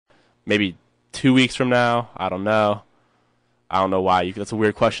maybe 2 weeks from now. I don't know. I don't know why. That's a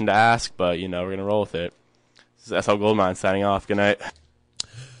weird question to ask, but, we're going to roll with it. This is SL Goldmine signing off. Good night.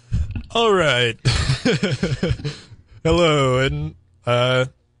 All right. Hello, and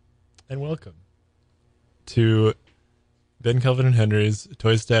welcome to Ben Kelvin and Henry's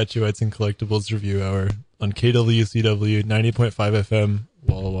Toy Statuettes and Collectibles Review Hour on KWCW 90.5 FM,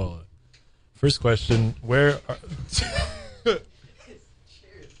 Walla Walla. First question, where are...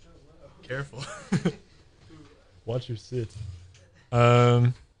 Careful. Watch your sit.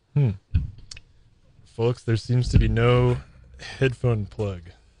 Folks, there seems to be no headphone plug.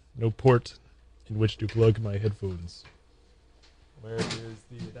 No port in which to plug my headphones. Where is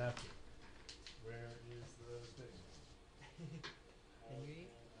the adapter? Where is the thing? Henry?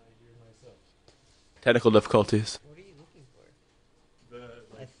 I hear myself. Technical difficulties. What are you looking for? The,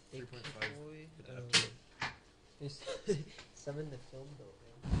 I think 3.5 adapter. There's some in the film building.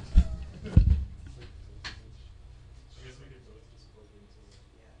 I guess we could both just plug into the...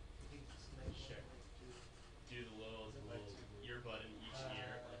 Yeah. I think this might Check. Do the little earbud in each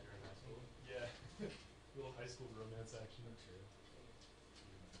ear like you're in high school. Yeah. Little high school romance action.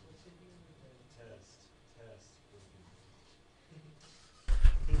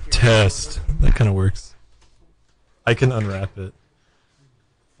 Test. That kind of works. I can unwrap it.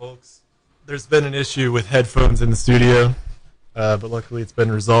 Folks, there's been an issue with headphones in the studio, but luckily it's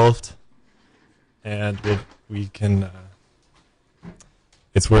been resolved. And we can...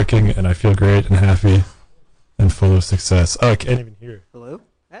 it's working, and I feel great and happy and full of success. Oh, I can't even hear. Hello?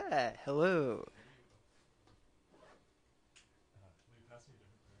 Ah, hello.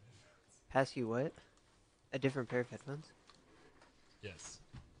 Pass you what? A different pair of headphones? Yes.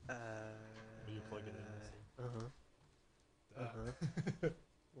 Will you plug it in?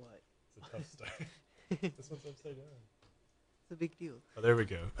 What? It's a tough start. This one's upside down. It's a big deal. Oh, there we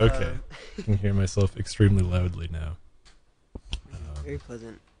go. Okay. I can hear myself extremely loudly now. Very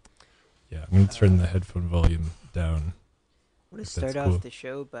pleasant. Yeah, I'm going to turn the headphone volume down. I want to If start that's off cool. the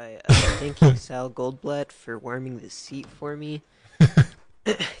show by thanking Sal Goldblatt for warming the seat for me.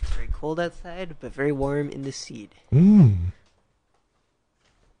 It's very cold outside, but very warm in the seat.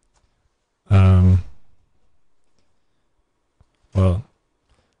 Well,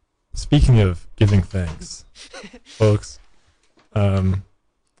 speaking of giving thanks, folks, there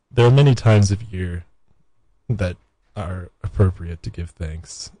are many times of year that are appropriate to give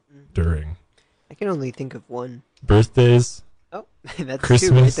thanks during. I can only think of one. Birthdays, Oh, that's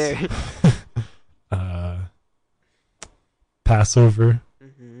Christmas, two right there. Passover,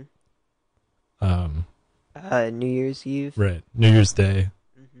 New Year's Eve. right, New Year's Day.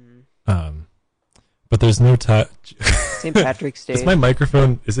 But there's no time. St. Patrick's Day. Is my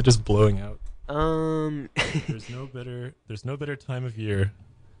microphone? Is it just blowing out? That There's no better time of year.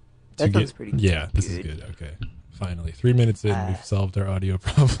 sounds pretty good. Yeah, this is good. Okay, finally, 3 minutes in, we've solved our audio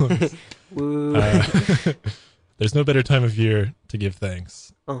problems. Woo. There's no better time of year to give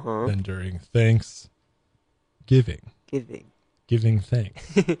thanks than during Thanksgiving. Giving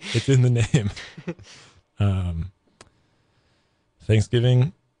thanks. It's in the name.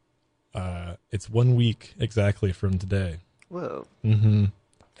 Thanksgiving. It's 1 week exactly from today. Whoa.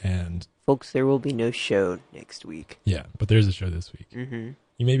 And Folks, there will be no show next week. yeah, but there's a show this week. You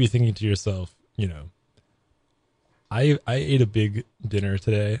may be thinking to yourself, I ate a big dinner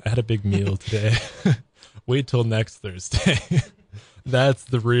today. I had a big meal today. Wait till next Thursday. That's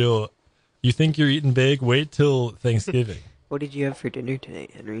the real... You think you're eating big? Wait till Thanksgiving. What did you have for dinner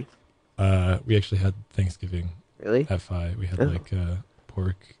tonight, Henry? We actually had Thanksgiving Really? at 5. We had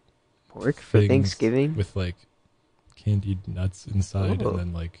pork Pork for things Thanksgiving? with candied nuts inside, Oh.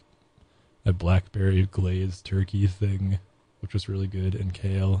 and then a blackberry glazed turkey thing, which was really good, and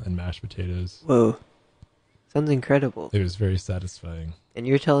kale and mashed potatoes. Whoa. Sounds incredible. It was very satisfying. And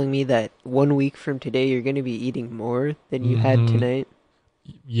you're telling me that 1 week from today you're going to be eating more than you had tonight?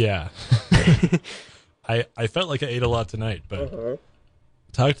 Yeah. I felt like I ate a lot tonight, but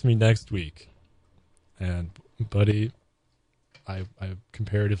talk to me next week. And, buddy, I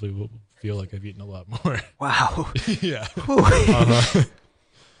comparatively will feel like I've eaten a lot more. Wow. Yeah. Get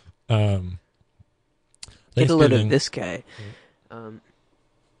a load of Thanksgiving- this guy.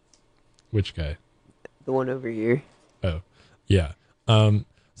 Which guy? The one over here. Oh, yeah. So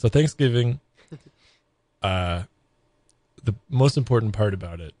Thanksgiving, the most important part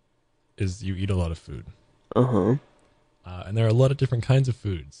about it is you eat a lot of food. And there are a lot of different kinds of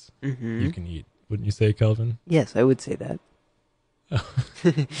foods you can eat. Wouldn't you say, Kelvin? Yes, I would say that.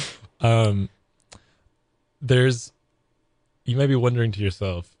 You might be wondering to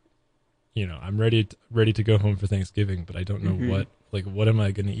yourself, I'm ready to go home for Thanksgiving, but I don't know Like, what am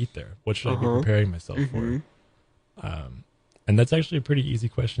I going to eat there? What should I be preparing myself for? And that's actually a pretty easy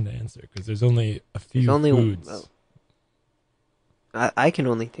question to answer because there's only a few foods. I can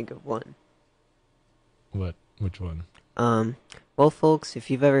only think of one. What? Which one? Well, folks,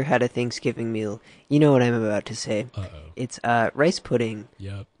 if you've ever had a Thanksgiving meal, you know what I'm about to say. It's rice pudding.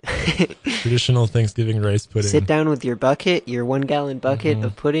 Yep. Traditional Thanksgiving rice pudding. Sit down with your bucket, your 1-gallon bucket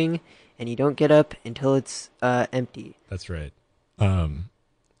of pudding, and you don't get up until it's empty. That's right.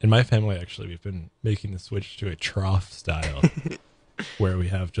 In my family, actually, we've been making the switch to a trough style, where we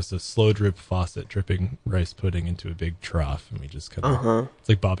have just a slow drip faucet dripping rice pudding into a big trough, and we just kind of it's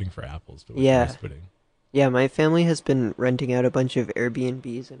like bobbing for apples, but with rice pudding. Yeah, my family has been renting out a bunch of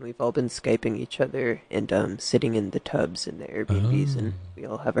Airbnbs, and we've all been Skyping each other and sitting in the tubs in the Airbnbs, and we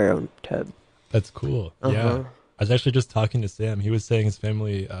all have our own tub. That's cool. Yeah. I was actually just talking to Sam. He was saying his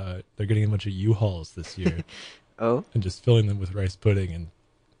family, they're getting a bunch of U-Hauls this year. Oh? And just filling them with rice pudding and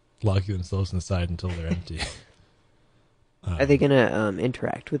locking themselves inside until they're empty. Are they going to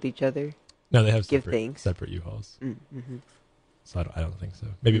interact with each other? No, they have Give separate, thanks? separate U-Hauls. Mm-hmm. So I don't think so.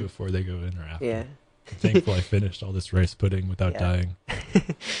 Maybe before they go in or after. Yeah. I'm thankful I finished all this rice pudding without dying.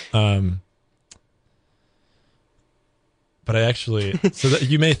 But I actually, so that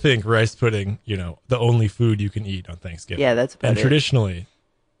you may think rice pudding, the only food you can eat on Thanksgiving. Yeah, that's about and it. traditionally,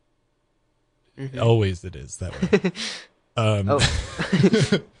 always it is that way.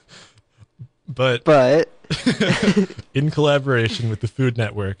 But in collaboration with the Food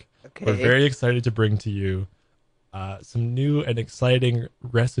Network, we're very excited to bring to you some new and exciting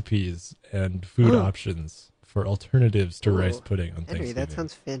recipes and food options for alternatives to rice pudding on Thanksgiving. Henry, that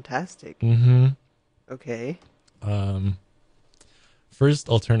sounds fantastic. Mm-hmm. Okay. First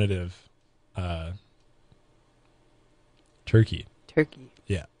alternative, turkey. Turkey.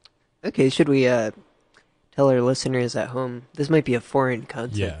 Yeah. Okay, should we tell our listeners at home, this might be a foreign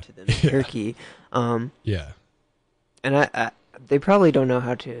concept to them, turkey. Yeah. And I they probably don't know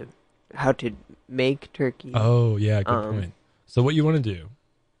how to make turkey. Oh, yeah, good point. So what you want to do,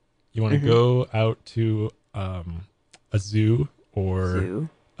 you want to go out to a zoo or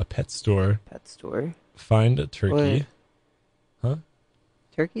a pet store. Pet store. Find a turkey. What? Huh?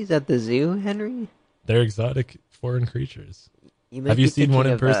 Turkeys at the zoo, Henry? They're exotic foreign creatures. You might Have you be seen one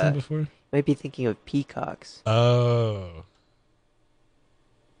in thinking of, person before? Might be thinking of peacocks. Oh.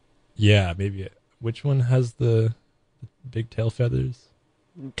 Yeah, maybe. Which one has the big tail feathers?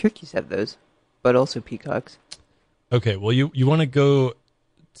 Turkeys have those, but also peacocks. Okay, well, you want to go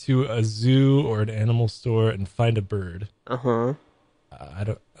to a zoo or an animal store and find a bird. Uh-huh. I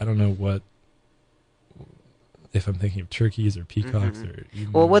don't know what, if I'm thinking of turkeys or peacocks or...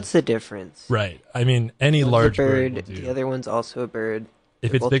 Well, what's the difference? Right. I mean, any One's large a bird, will do. the other one's also a bird.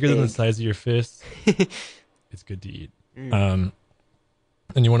 If They're it's both bigger than the big. size of your fist, it's good to eat. And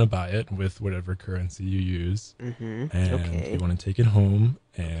you want to buy it with whatever currency you use. Mm-hmm. And you want to take it home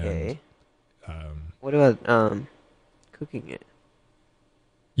and... What about cooking it?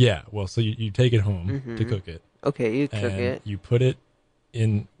 Yeah, well, so you take it home to cook it. Okay, you cook and it. you put it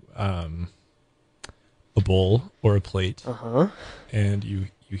in a bowl or a plate. Uh-huh. And you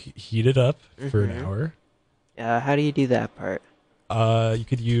heat it up for an hour. How do you do that part? You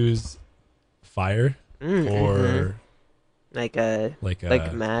could use fire or like a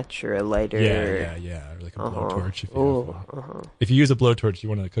match or a lighter. Yeah, or like a blowtorch. If you have one. If you use a blowtorch, you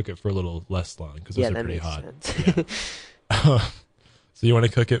want to cook it for a little less long because those are pretty hot. Yeah. So you want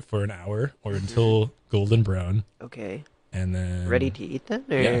to cook it for an hour or until golden brown. Okay. And then ready to eat then?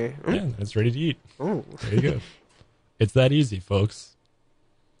 Or... Yeah, it's ready to eat. Oh. There you go. It's that easy, folks.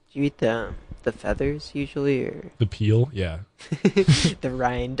 Do you eat the feathers usually, or the peel? Yeah. The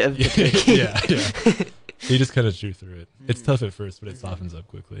rind of the turkey. Yeah. So you just kind of chew through it. It's tough at first, but it softens up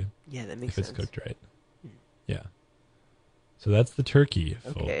quickly. Yeah, that makes sense. sense. If it's cooked right. Yeah. So that's the turkey,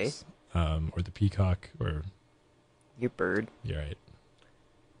 folks. Okay. Or the peacock, or your bird. You're right.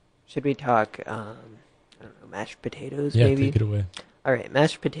 Should we talk? I don't know, mashed potatoes. Yeah, maybe? take it away. All right,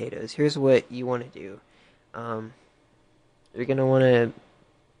 mashed potatoes. Here's what you want to do. You're gonna want to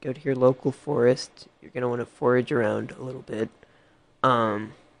go to your local forest. You're gonna want to forage around a little bit.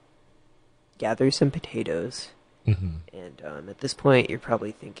 Gather some potatoes. And at this point, you're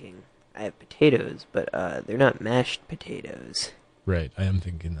probably thinking, I have potatoes, but they're not mashed potatoes. Right, I am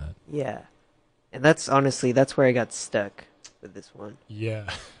thinking that. Yeah. And that's where I got stuck with this one. Yeah.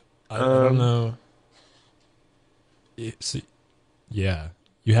 I don't know. Yeah.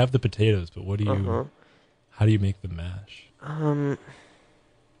 You have the potatoes, but what do you... How do you make the mash? I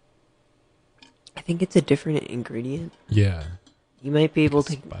think it's a different ingredient. Yeah. You might be able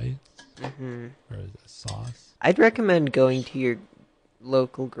to... Spice? Or a sauce? I'd recommend going to your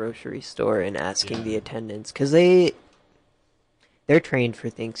local grocery store and asking Yeah. the attendants, because they're trained for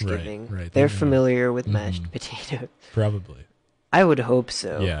Thanksgiving. right. They're They know. familiar with mashed Mhm. potato. Probably. I would hope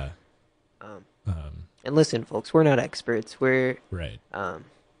so. Yeah. Um, Um, and listen, folks, we're not experts. We're right.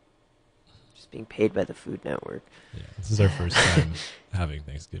 just being paid by the Food Network. Yeah. This is our first time having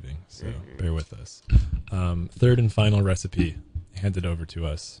Thanksgiving, so bear with us. Third and final recipe handed over to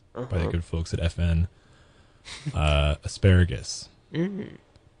us by the good folks at FN. Asparagus. Mm.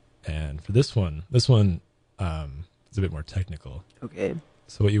 And for this one, it's a bit more technical. Okay.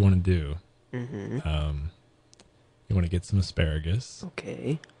 So what you want to do, Mm-hmm. you want to get some asparagus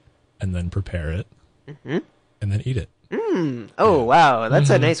Okay. and then prepare it Mm-hmm. and then eat it. Oh, Yeah. wow. That's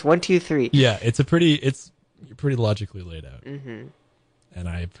a Mhm. nice 1, 2, 3. Yeah, it's pretty logically laid out. Mm-hmm. And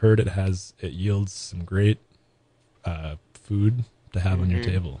I've heard it yields some great food to have on your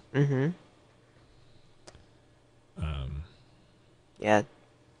table. Mm-hmm. Yeah.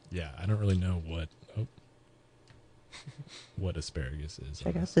 Yeah, I don't really know what asparagus is.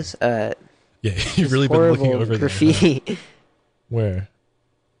 Check out honestly. this Yeah, this you've really been horrible looking over there. huh? graffiti. Where?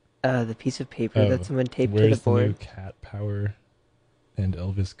 The piece of paper that someone taped to Where's the board. the new Cat Power and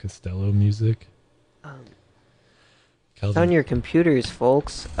Elvis Costello music? It's on Calvin, your computers,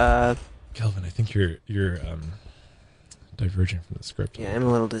 folks. Calvin, I think you're diverging from the script. Yeah, I'm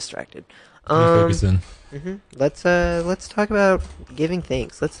a little distracted. Can you focus in? Let's talk about giving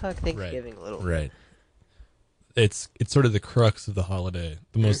thanks. Let's talk Thanksgiving a little. Right. It's sort of the crux of the holiday,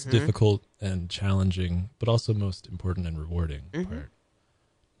 the most Mhm. difficult and challenging, but also most important and rewarding Mhm. part,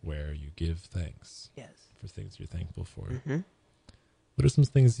 where you give thanks Yes. for things you're thankful for. Mm-hmm. What are some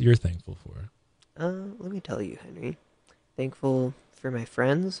things you're thankful for? Let me tell you, Henry. Thankful for my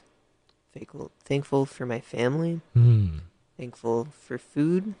friends. Thankful for my family. Thankful for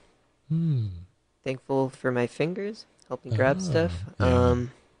food. Thankful for my fingers, help me grab Ah, stuff. yeah.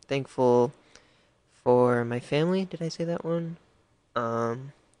 Thankful for my family. Did I say that one? I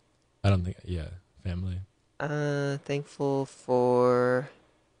don't think. Yeah, family. Thankful for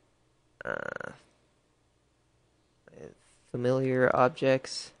familiar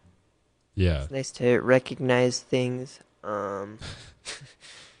objects. Yeah, It's nice to recognize things.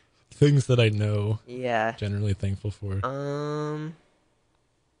 things that I know. Yeah. Generally thankful for.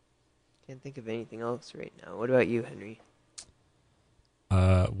 Can't think of anything else right now. What about you, Henry?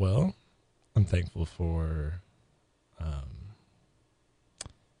 Well, I'm thankful for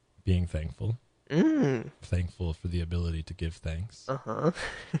being thankful. Thankful for the ability to give thanks. Uh-huh.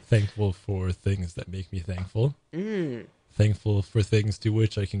 Thankful for things that make me thankful. Thankful for things to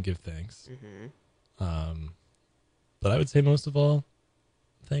which I can give thanks. But I would say most of all,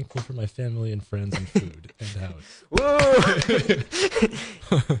 thankful for my family and friends and food and house.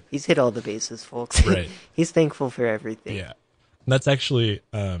 Whoa! He's hit all the bases, folks. Right. He's thankful for everything. Yeah. And that's actually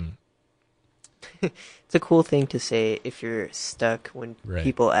It's a cool thing to say if you're stuck when Right.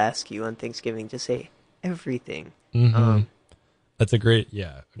 people ask you on Thanksgiving to say everything. mhm. That's a great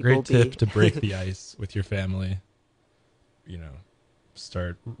people tip be- to break the ice with your family. You know,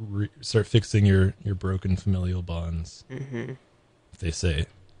 start fixing your broken familial bonds. Mm-hmm. If they say,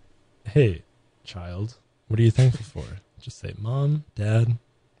 "Hey, child, what are you thankful for?" Just say, "Mom, Dad,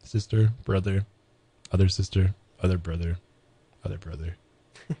 sister, brother, other sister, other brother, other brother,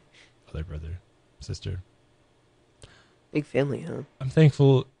 other brother, sister." Big family, huh? I'm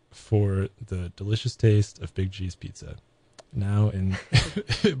thankful for the delicious taste of Big G's pizza, now in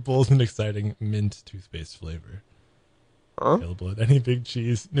bold and exciting mint toothpaste flavor. Huh? Available at any Big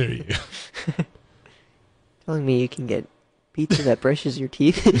Cheese near you. Telling me you can get pizza that brushes your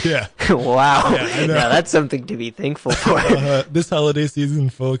teeth? Yeah. Wow. Yeah, I know. Now that's something to be thankful for. This holiday season,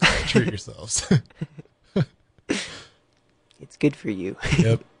 folks, treat yourselves. It's good for you.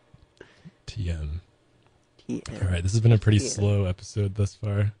 Yep. TM. TM. All right, this has been a pretty TM. slow episode thus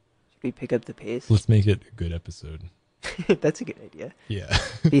far. Should we pick up the pace? Let's make it a good episode. That's a good idea. Yeah.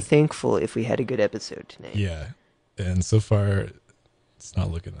 Be thankful if we had a good episode tonight. Yeah. And so far, it's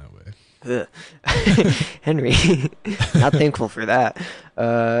not looking that way. Ugh. Henry, not thankful for that.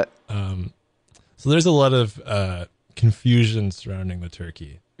 So there's a lot of confusion surrounding the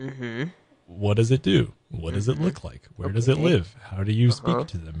turkey. Mm-hmm. What does it do? What does it look like? Where does it Okay. live? How do you Uh-huh. speak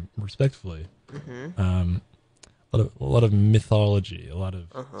to them respectfully? Mm-hmm. A lot of mythology, a lot of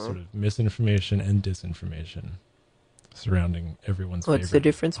Uh-huh. sort of misinformation and disinformation surrounding everyone's What's the favorite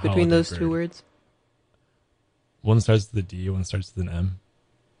difference between holiday those bird. two words? One starts with a D, one starts with an M.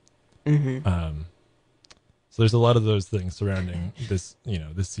 Mm-hmm. So there's a lot of those things surrounding this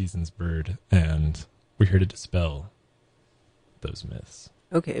season's bird, and we're here to dispel those myths.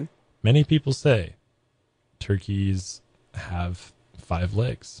 Okay. Many people say turkeys have 5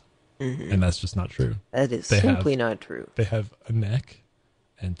 legs. Mm-hmm. And that's just not true. That is They simply have- not true. They have a neck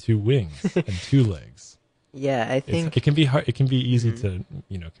and 2 wings and 2 legs. Yeah, I think. It can be hard. It can be easy Mhm.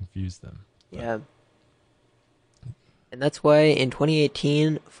 to confuse them. Yeah. And that's why in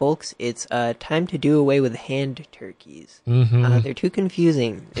 2018, folks, it's time to do away with hand turkeys. Mm-hmm. They're too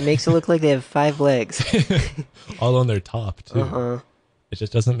confusing. It makes it look like they have 5 legs. All on their top too. Uh-huh. It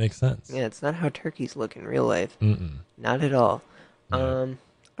just doesn't make sense. Yeah, it's not how turkeys look in real life. Mm-mm. Not at all. Yeah.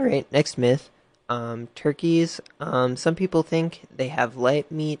 All right, next myth. Turkeys, some people think they have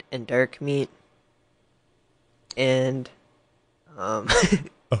light meat and dark meat. And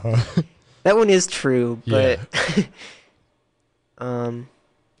Uh-huh. that one is true, but Yeah.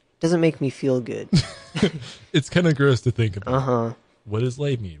 doesn't make me feel good. It's kind of gross to think about. Uh-huh. What is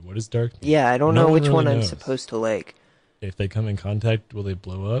light meat? What is dark meat? Yeah, I don't No know one which really one I'm knows. supposed to like. If they come in contact, will they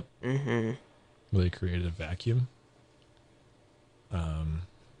blow up? Mm-hmm. Will they create a vacuum?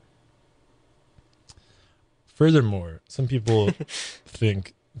 Furthermore, some people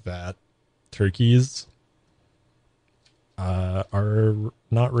think that turkeys are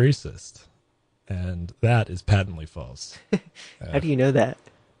not racist, and that is patently false. How do you know that?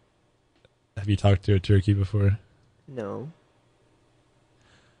 Have you talked to a turkey before? No.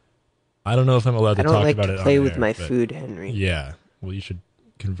 I don't know if I'm allowed to I don't talk like about to it play on with air, my but food, Henry. Yeah, well, you should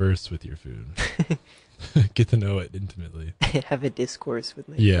converse with your food. Get to know it intimately. Have a discourse with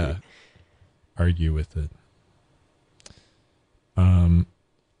my Yeah, food. argue with it.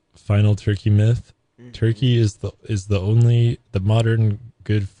 Final turkey myth. Mhm. Turkey is the modern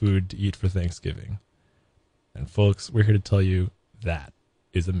good food to eat for Thanksgiving. And folks, we're here to tell you that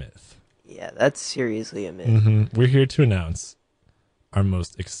is a myth. Yeah, that's seriously a myth. We're here to announce our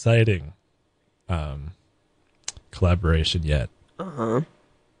most exciting collaboration yet. Uh-huh.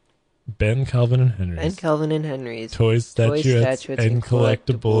 Ben Calvin and Henry's And Calvin and Henry's Toys, Statuettes, and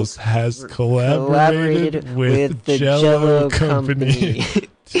Collectibles has collaborated with the Jello Company.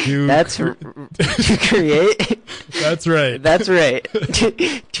 to That's cre- to create. That's right. That's right.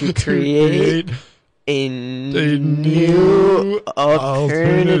 to create a a new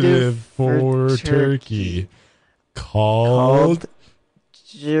alternative for turkey called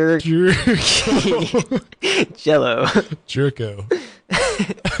jerky. Jello. Jerko.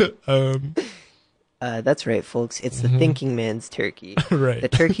 That's right, folks. It's the thinking man's turkey. Right. The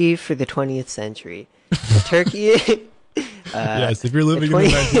turkey for the 20th century. The turkey. Yes, if you're living the in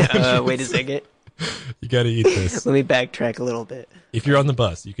the 20 1900s, wait a second. you gotta eat this. Let me backtrack a little bit. If you're on the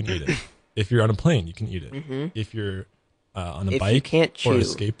bus, you can eat it. If you're on a plane, you can eat it. Mhm. If you're on a If you bike can't or a chew.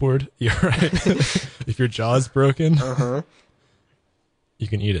 skateboard, you're right. If your jaw's broken, Uh-huh. you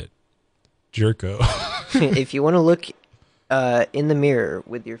can eat it. Jerko. If you want to look in the mirror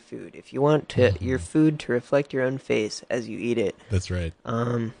with your food, if you want to your food to reflect your own face as you eat it, That's right.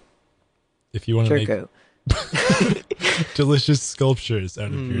 um, If you want to Jerko. make delicious sculptures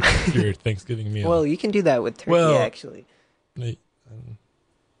out of your Thanksgiving meal. Well, you can do that with turkey, Well- actually.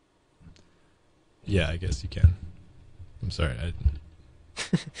 Yeah, I guess you can. I'm sorry, I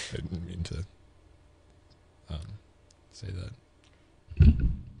didn't mean to say that.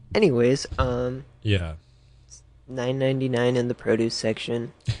 Anyways, Yeah, $9.99 in the produce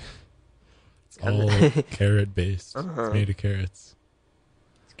section. it's all carrot based. Uh-huh. It's made of carrots.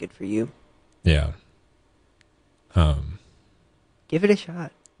 It's good for you. Yeah. Give it a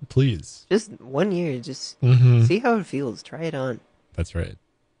shot. Please. Just 1 year. Just Mm-hmm. see how it feels. Try it on. That's right.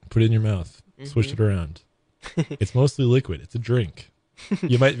 Put it in your mouth. Swish it around. It's mostly liquid. It's a drink.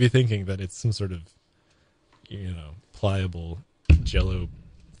 You might be thinking that it's some sort of, pliable Jello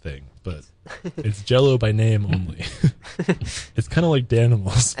thing, but it's Jello by name only. It's kind of like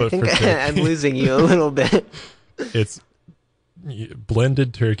Danimals, I but think for turkey. I'm losing you a little bit. It's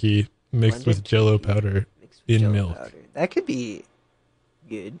blended turkey mixed with Blended Jello turkey powder mixed with in Jell-O milk. powder. That could be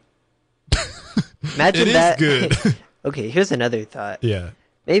good. Imagine It is that. good. Okay, here's another thought. Yeah.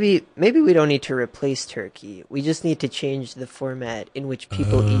 Maybe we don't need to replace turkey. We just need to change the format in which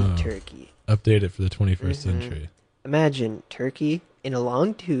people Oh. eat turkey. Update it for the 21st century. Imagine turkey in a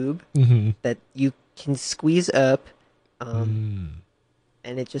long tube Mm-hmm. that you can squeeze up, and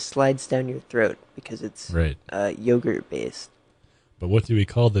it just slides down your throat because it's Right. yogurt based. But what do we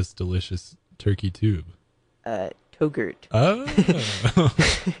call this delicious turkey tube? Togurt. Oh.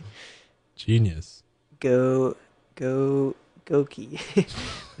 Genius. Goki.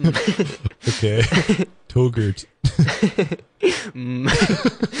 Okay. Togurt.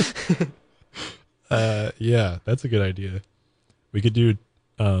 Yeah, that's a good idea. We could do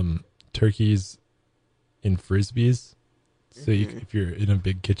turkeys in frisbees. So if you're in a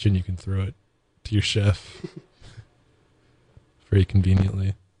big kitchen, you can throw it to your chef very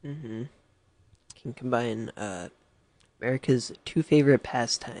conveniently. Can combine America's two favorite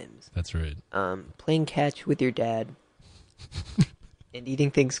pastimes. That's right. Playing catch with your dad and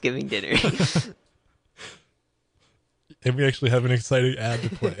eating Thanksgiving dinner. And we actually have an exciting ad to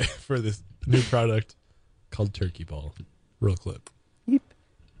play for this new product called Turkey Ball. Roll clip. Yep.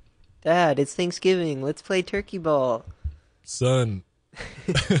 Dad, it's Thanksgiving. Let's play turkey ball. Son,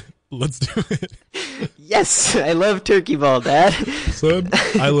 let's do it. Yes, I love turkey ball, Dad. Son,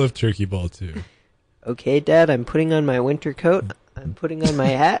 I love Turkey Ball too. Okay, Dad, I'm putting on my winter coat. I'm putting on my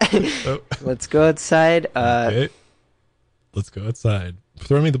hat. Oh. Let's go outside. Okay. Let's go outside.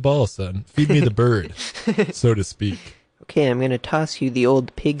 Throw me the ball, son. Feed me the bird, so to speak. Okay, I'm going to toss you the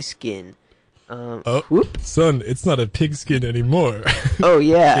old pigskin. Oh, Whoop. son, it's not a pigskin anymore. Oh,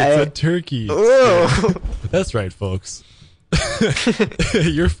 yeah. It's a turkey. Whoa. That's right, folks.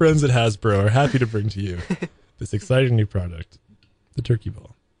 Your friends at Hasbro are happy to bring to you this exciting new product, the Turkey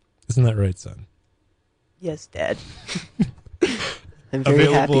Ball. Isn't that right, son? Yes, Dad. I'm very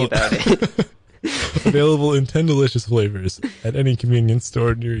happy about it. Available in 10 delicious flavors at any convenience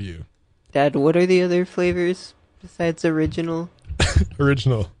store near you. Dad, what are the other flavors besides original?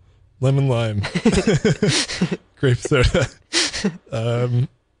 Original. Lemon lime. Grape soda.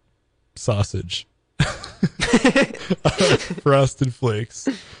 Sausage. Frosted Flakes.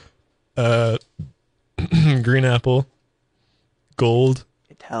 Green apple. Gold.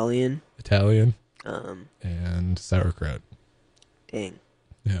 Italian. And sauerkraut. Dang.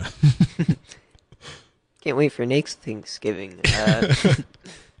 Yeah. Can't wait for next Thanksgiving.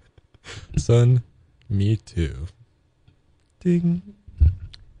 Son, me too. Ding.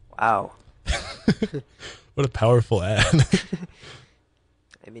 Wow. What a powerful ad.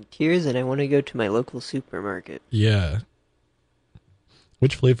 I'm in tears and I want to go to my local supermarket. Yeah.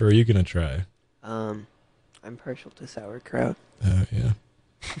 Which flavor are you going to try? I'm partial to sauerkraut. Yeah.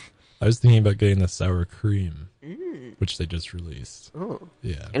 I was thinking about getting the sour cream, which they just released. Oh.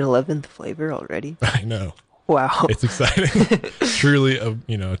 Yeah. An 11th flavor already? I know. Wow. It's exciting. Truly a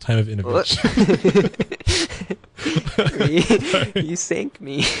time of innovation. You sank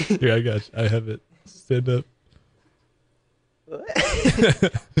me. Here, I got you. I have it. Stand up.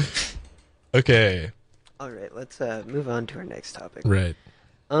 Okay. All right, let's move on to our next topic. Right.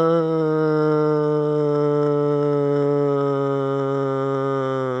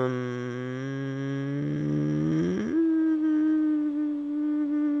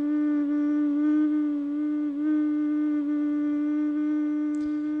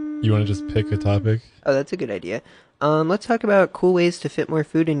 You want to just pick a topic? Oh, that's a good idea. Let's talk about cool ways to fit more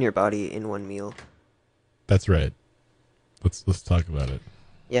food in your body in one meal. That's right. Let's talk about it.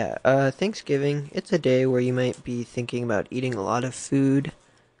 Yeah, Thanksgiving, it's a day where you might be thinking about eating a lot of food.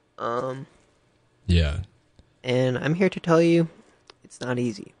 Yeah. And I'm here to tell you, it's not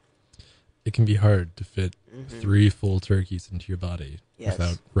easy. It can be hard to fit 3 full turkeys into your body Yes.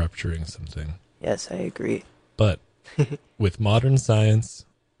 without rupturing something. Yes, I agree. But with modern science,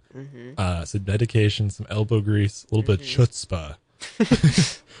 some dedication, some elbow grease, a little bit of chutzpah,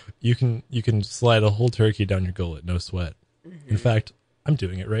 you can slide a whole turkey down your gullet, no sweat. In fact, I'm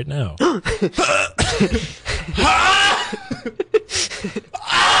doing it right now.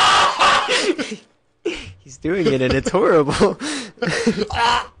 He's doing it and it's horrible.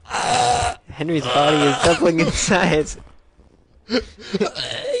 Henry's body is doubling in size.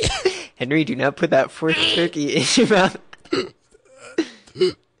 Henry, do not put that fourth turkey in your mouth.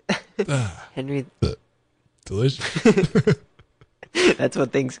 Henry, Delicious. that's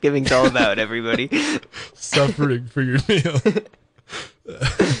what Thanksgiving's all about, everybody. Suffering for your meal.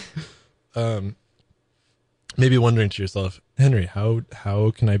 Maybe wondering to yourself, Henry,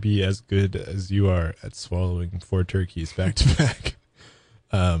 how can I be as good as you are at swallowing 4 turkeys back to back?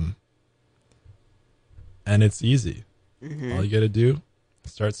 And it's easy. All you got to do,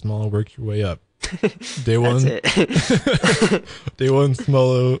 start small, work your way up. Day one, That's it. day one,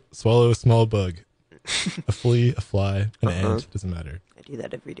 swallow a small bug, a flea, a fly, an ant, doesn't matter. I do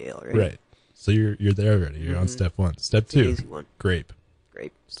that every day already. Right. So you're there already. You're on step 1. Step It's an 2, easy one. grape.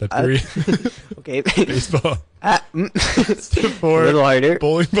 Great. Step 3, Okay. baseball. Step A 4, little harder.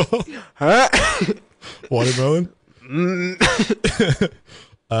 bowling ball. Huh? Watermelon.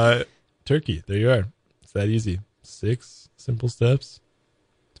 Turkey. There you are. It's that easy. 6 simple steps.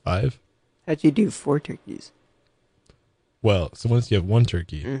 5. How'd you do 4 turkeys? Well, so once you have 1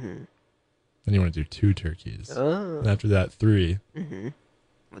 turkey, then you want to do 2 turkeys. Oh. And after that, 3.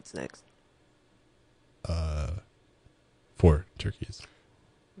 What's next? 4 turkeys.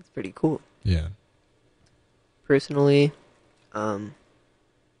 That's pretty cool. Yeah. Personally, what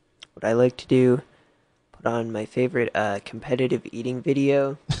I like to do, put on my favorite competitive eating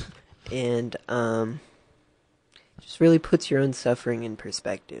video, and just really puts your own suffering in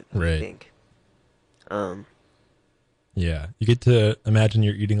perspective, I Right. think. Yeah, you get to imagine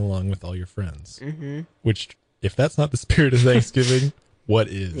you're eating along with all your friends. Mm-hmm. Which, if that's not the spirit of Thanksgiving, what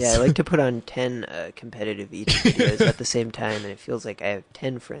is? Yeah, I like to put on 10 competitive eating videos at the same time, and it feels like I have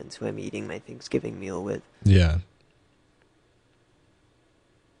 10 friends who I'm eating my Thanksgiving meal with. Yeah.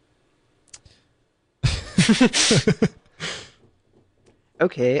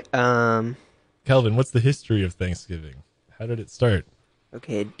 Okay, Calvin, what's the history of Thanksgiving? How did it start?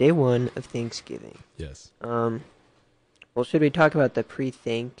 okay, day one of Thanksgiving. Yes. Well, should we talk about the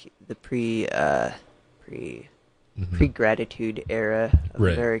pre-gratitude era of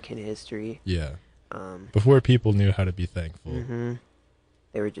Right. American history? Yeah. Before people knew how to be thankful. Mm-hmm.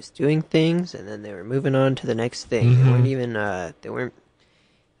 They were just doing things, and then they were moving on to the next thing. They weren't even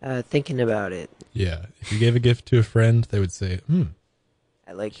thinking about it. Yeah. If you gave a gift to a friend, they would say,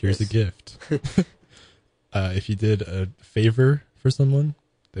 I like here's this. a gift. If you did a favor for someone,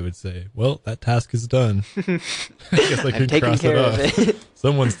 they would say, well, that task is done. I guess I I've can taken cross care it of off. it.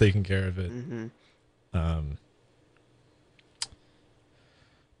 Someone's taking care of it. Mm-hmm.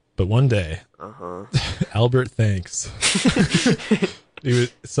 But one day, Uh-huh. Albert Thanks.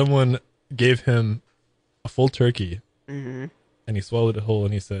 Someone gave him a full turkey, Mm-hmm. and he swallowed it whole,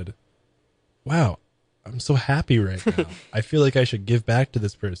 and he said, wow, I'm so happy right now. I feel like I should give back to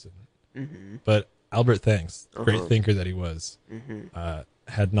this person. Mm-hmm. But Albert Thanks, great Uh-huh. thinker that he was, Mm-hmm.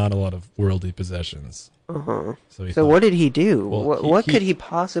 had not a lot of worldly possessions. Uh-huh. So he So thought, what did he do? Well, what he- could he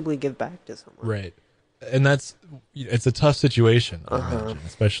possibly give back to someone? right. And it's a tough situation, I Uh-huh. imagine,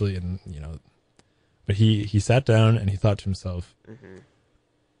 especially in, but he sat down and he thought to himself,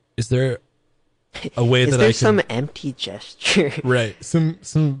 is there a way Is that there I can, some empty gesture? right, some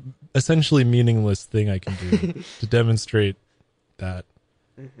essentially meaningless thing I can do to demonstrate that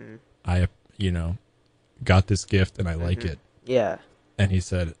I, got this gift and I like it. Yeah. And he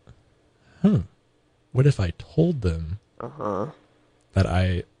said, what if I told them Uh-huh. that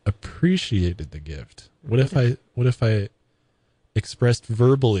I appreciated the gift? What if I expressed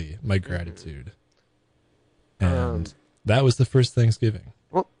verbally my gratitude? And that was the first Thanksgiving.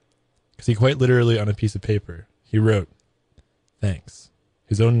 Well, Because he quite literally on a piece of paper, he wrote, thanks,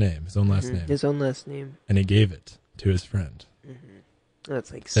 his own name, his own last name, his own last name. and he gave it to his friend.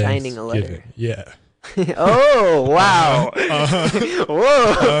 That's like signing a letter. Thanksgiving. Yeah. Oh, wow. Uh-huh.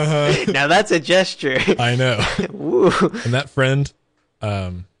 Whoa. Now that's a gesture. I know. Woo. And that friend,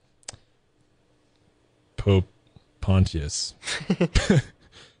 Pope Pontius.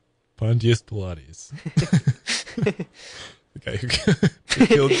 Pontius Pilates. The guy who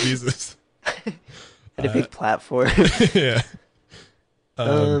killed Jesus. Had a big platform. Yeah.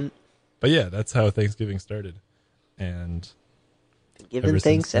 Um, But yeah, that's how Thanksgiving started. And been given ever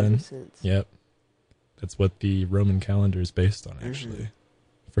thanks since then, ever since. yep. That's what the Roman calendar is based on, actually.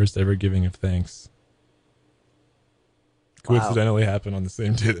 First ever giving of thanks. Wow. Coincidentally happened on the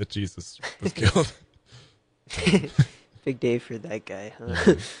same day that Jesus was killed. Big day for that guy,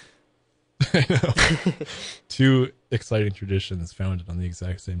 huh? I know. Two exciting traditions founded on the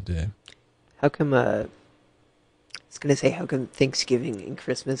exact same day. How come, I was going to say, how come Thanksgiving and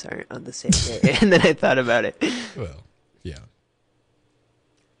Christmas aren't on the same day? And then I thought about it. Well, yeah.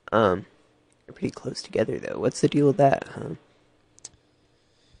 They're pretty close together, though. What's the deal with that, huh?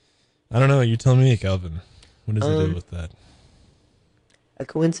 I don't know. You tell me, Calvin. What is the deal with that? A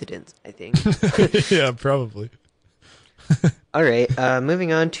coincidence, I think. Yeah, probably. All right,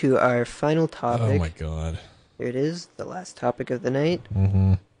 moving on to our final topic. Oh my god. Here it is, the last topic of the night.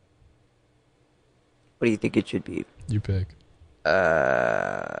 Mm-hmm. What do you think it should be? You pick.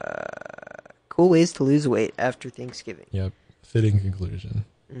 Cool ways to lose weight after Thanksgiving. Yep. Fitting conclusion.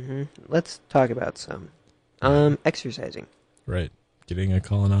 Let's talk about some. Exercising. Right. Getting a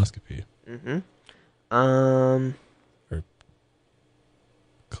colonoscopy. Um, Or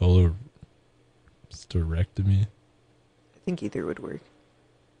colorectomy. I think either would work.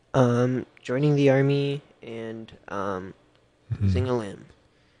 Joining the army and losing a limb.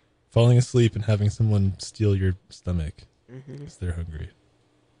 Falling asleep and having someone steal your stomach because they're hungry.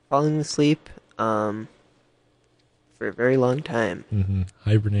 Falling asleep for a very long time.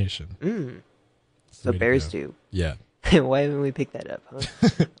 Hibernation. That's the So way to bears go. do. Yeah. Why haven't we picked that up,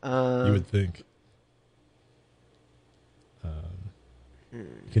 huh? You would think. You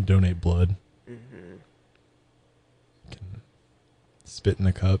can donate blood. You can spit in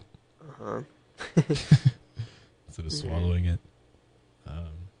a cup instead of swallowing it.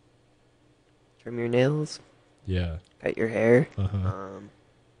 Trim your nails, Yeah. cut your hair.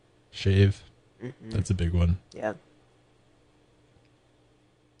 Shave. That's a big one. Yeah.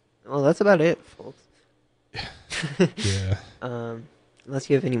 Well, that's about it, folks. Yeah. Unless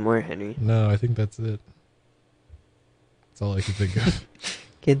you have any more, Henry. No, I think that's it. That's all I can think of.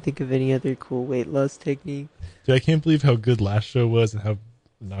 Can't think of any other cool weight loss technique. Dude, I can't believe how good last show was and how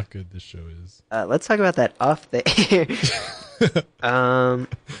not good this show is. Let's talk about that off the air.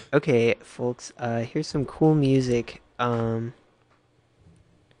 Okay, folks. Here's some cool music. In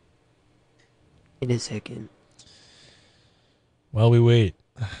a second. While we wait,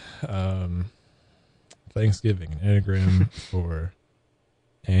 Thanksgiving, an anagram for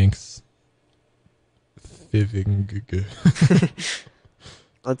Anks Thiving.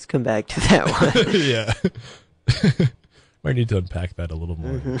 Let's come back to that one. Yeah. Might need to unpack that a little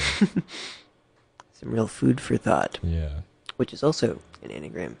more. Some real food for thought. Yeah. Which is also an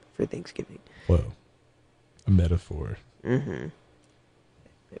anagram for Thanksgiving. Whoa. A metaphor.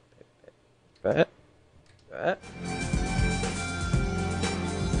 But.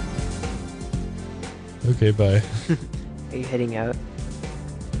 Okay, bye. Are you heading out?